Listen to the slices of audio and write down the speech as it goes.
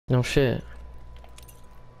No shit.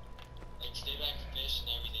 Like, stay back from fish and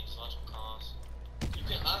everything, so watch them cross. You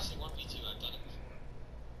can honestly 1v2, I've done it before.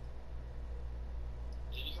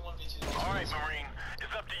 Maybe you can 1v2. Alright, Marine.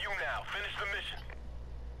 It's up to you now. Finish the mission.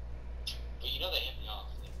 But you know they hit me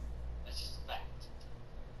off. Like, that's just a fact.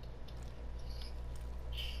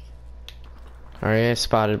 Alright, I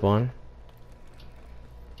spotted one.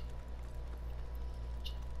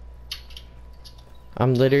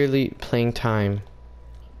 I'm literally playing time.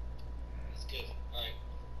 That's good. Alright.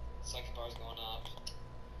 Second bar's going up.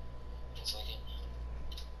 1 second.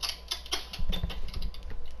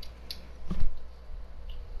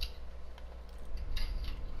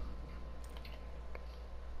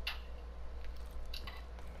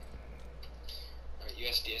 Alright,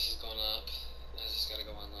 USDS is going up. I just gotta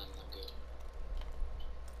go online and I'm good.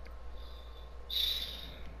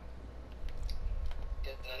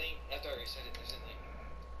 I think after I reset it, there's a like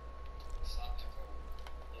stop to go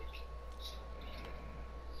like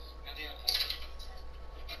goddamn.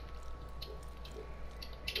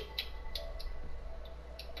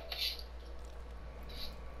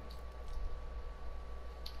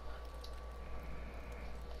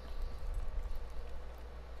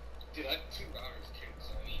 Dude, I have 2 routers too,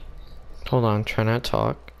 so I mean. Hold on, try not to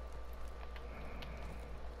talk.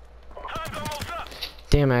 Time's almost up.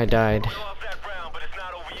 Damn, I died. We lost that round, but it's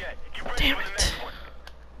not over yet. Get ready Damn for the it. next one.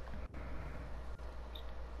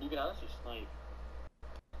 You can honestly snipe.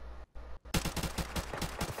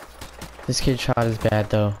 This kid's shot is bad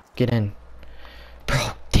though. Get in.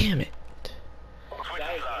 Bro, damn it. Switching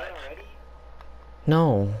sides. Already?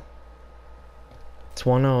 No. It's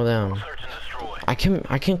 1-0 them. Search and destroy.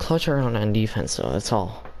 I can clutch around on defense though, that's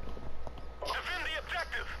all. Defend the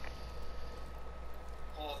objective.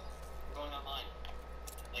 Hold on. We're going online.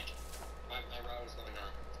 Like, my router's going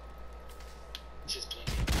on. Just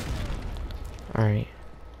blinking. Alright.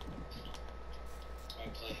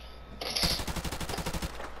 Alright, play.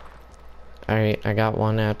 Alright, I got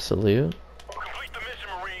one absolute. Complete the mission,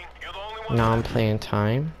 Marine. You're the only one. Now I'm playing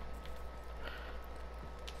time.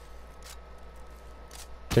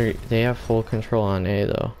 They have full control on A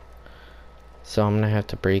though. So I'm gonna have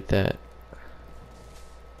to break that.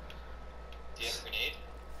 Do you have a grenade?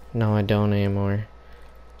 No, I don't anymore.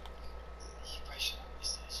 He probably should have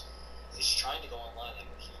missed this. He's trying to go online like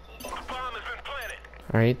he's The blinking. bomb has been planted.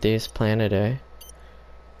 Alright, they just planted A.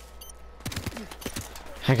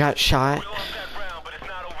 I got shot. We lost that round, but it's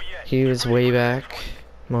not over yet. He was way back.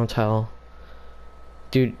 Motel.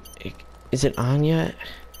 Dude, is it on yet?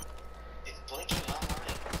 It's blinking online.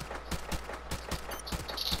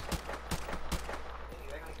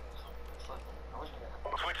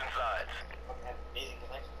 Switching sides. Amazing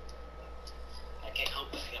connection. I can't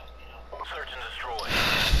help but feel, Search and destroy.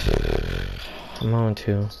 I'm on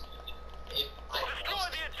two. Destroy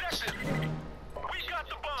the objective. We got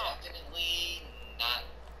the bomb. Definitely not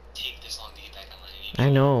take this long to get back online.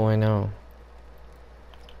 I know.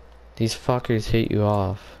 These fuckers hit you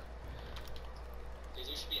off. Dude,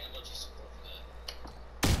 there should be MLG support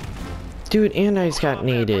for that. Dude, and I just got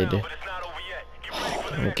We lost that naded. round, but it's not over yet. Get ready for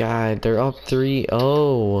the Oh my next god, they're up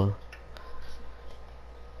 3-0.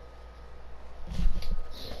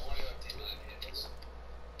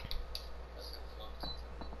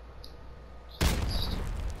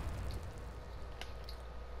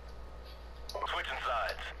 Switching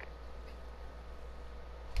sides.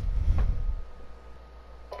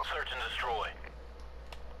 Search and destroy.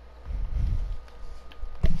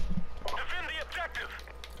 Defend the objective.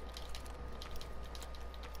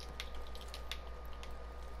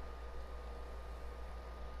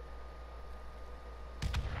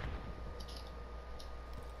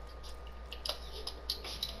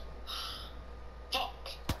 Fuck!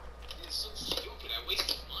 It's so stupid. I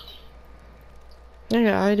wasted money.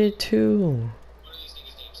 Yeah, I did too. What are these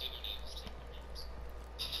niggas' names? Say their names. Say their names.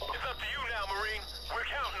 It's up to you now, Marine. We're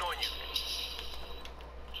counting on you.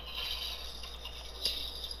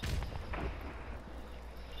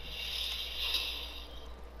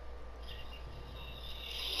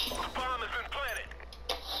 The bomb has been planted.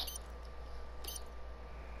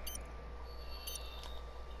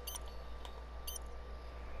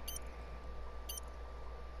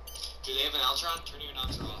 Do they have an announcer on? Turn your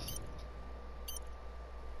announcer off.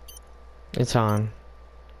 It's on.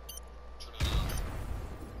 Turn it off.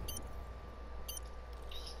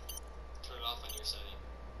 Turn it off on your setting.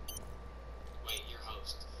 Wait, your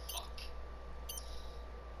host. Fuck.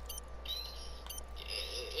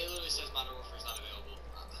 It literally says Modern Warfare is not available.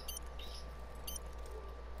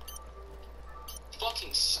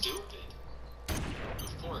 Fucking stupid.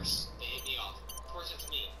 Of course, they hit me off. Of course it's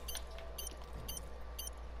me.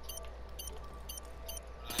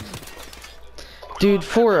 Dude,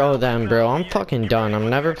 4-0 them, bro. I'm fucking done. I'm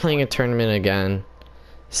never playing a tournament again.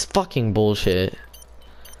 It's fucking bullshit.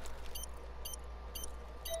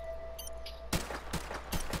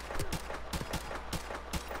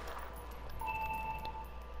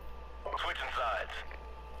 Switching sides.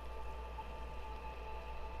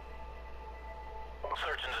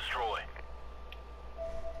 Search and destroy.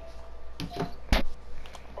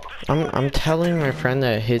 I'm telling my friend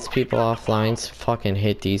that hits people offline to fucking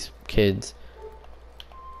hit these kids.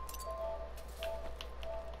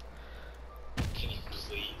 Can you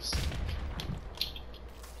please?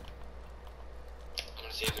 I'm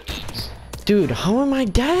gonna save their names. Dude, how am I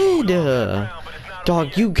dead?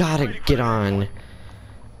 Dog, you gotta get on. I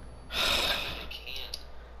can't.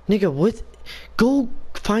 Nigga, what? Go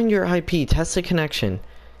find your IP, test the connection.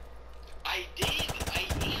 I did. I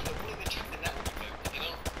am. But what if they check the network? They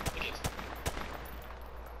don't.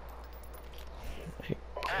 Like it's.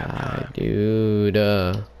 God, dude.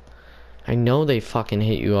 I know they fucking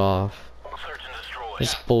hit you off. Search and destroy.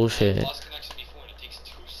 It's I've bullshit. lost connection before, and it takes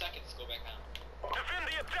 2 seconds to go back on. Defend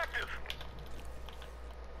the objective.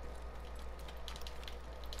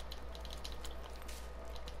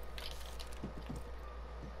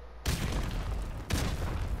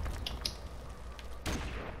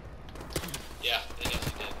 Yeah, they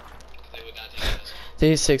definitely did. They would not take this.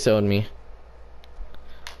 They 6-0'd me.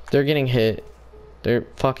 They're getting hit. They're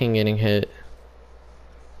fucking getting hit.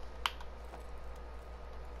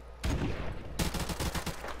 Damn,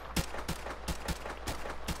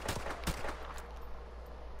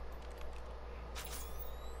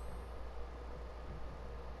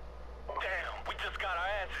 we just got our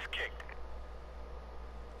asses kicked.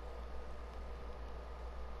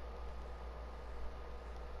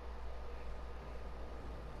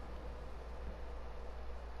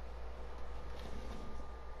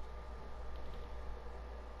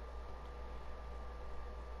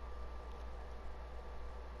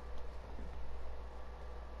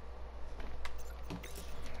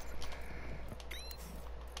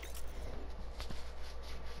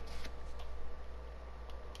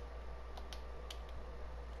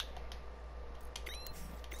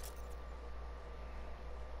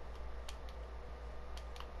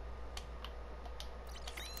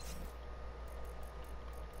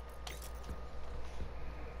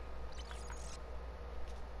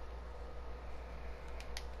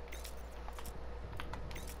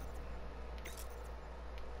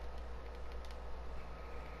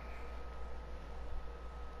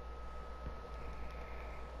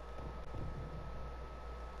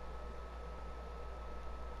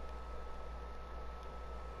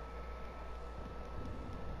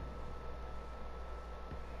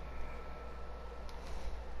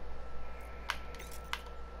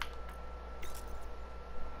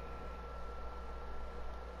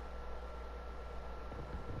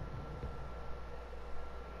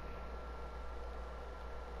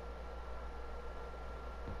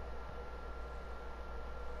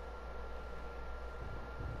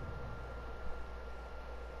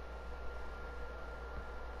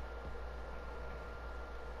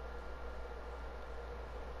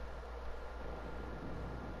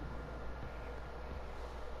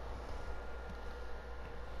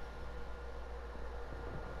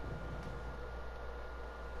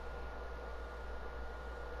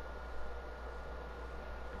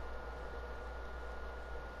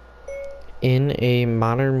 In a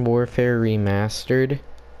Modern Warfare Remastered,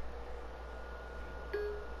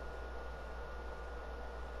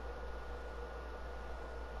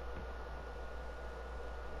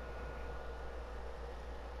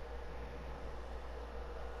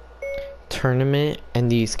 tournament,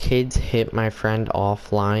 and these kids hit my friend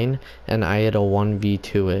offline, and I had a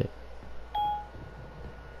 1v2 it.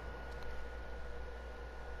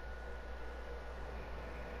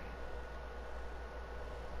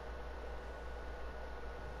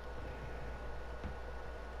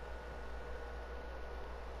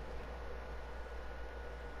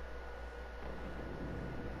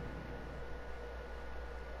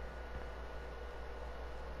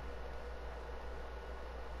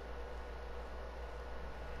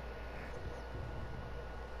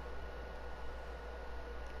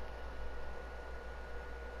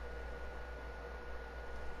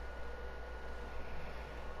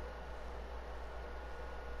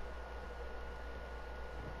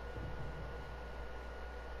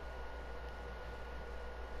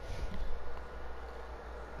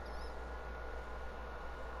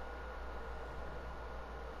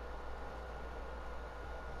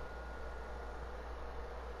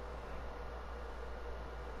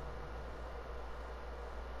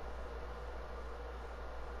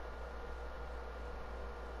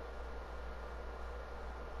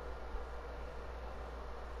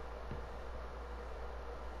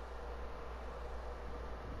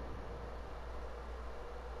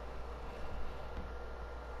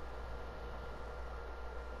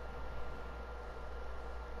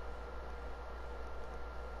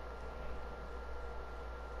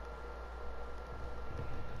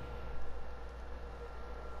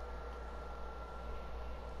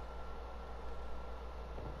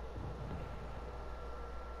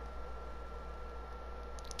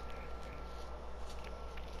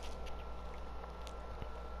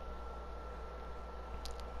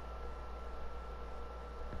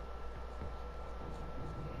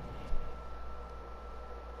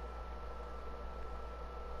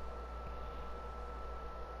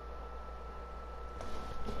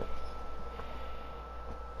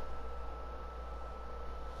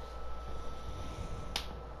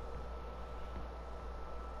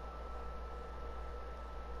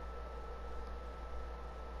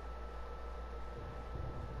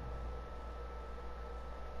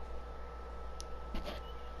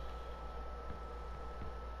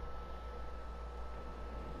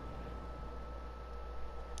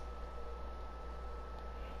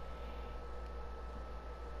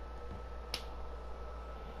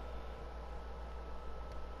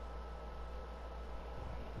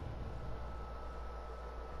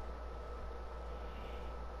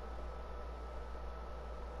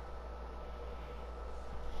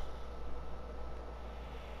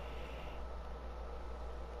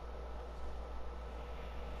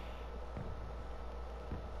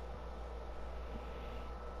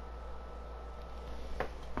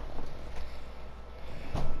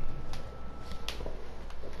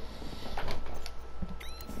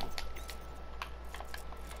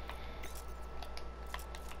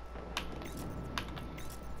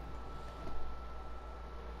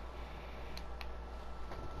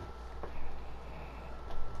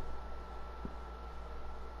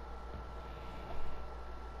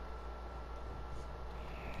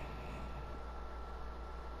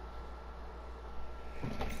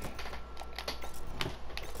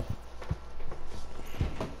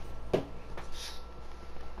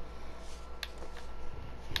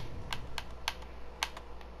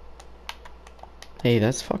 Hey,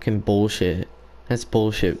 that's fucking bullshit. That's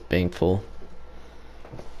bullshit, Bankful.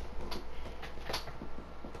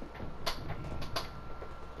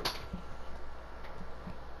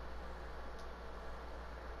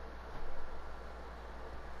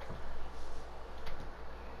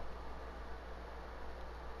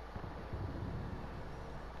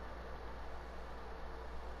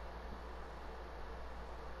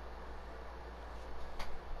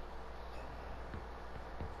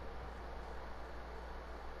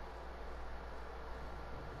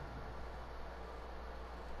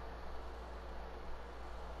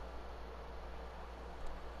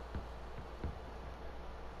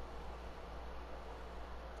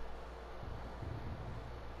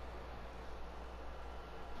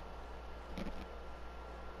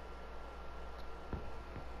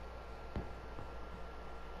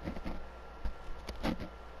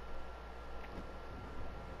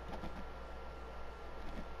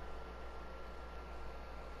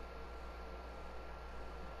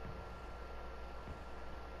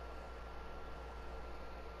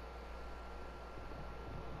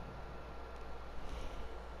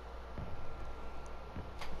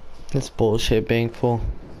 That's bullshit, Bankful.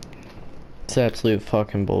 It's absolute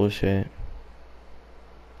fucking bullshit.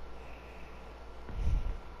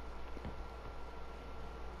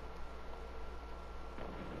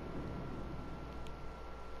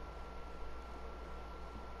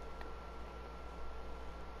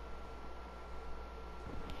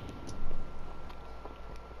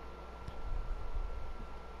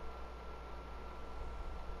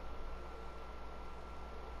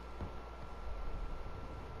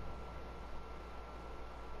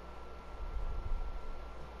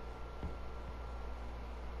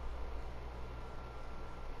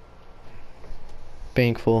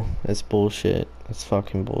 Bankful, that's bullshit. That's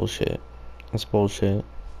fucking bullshit. That's bullshit.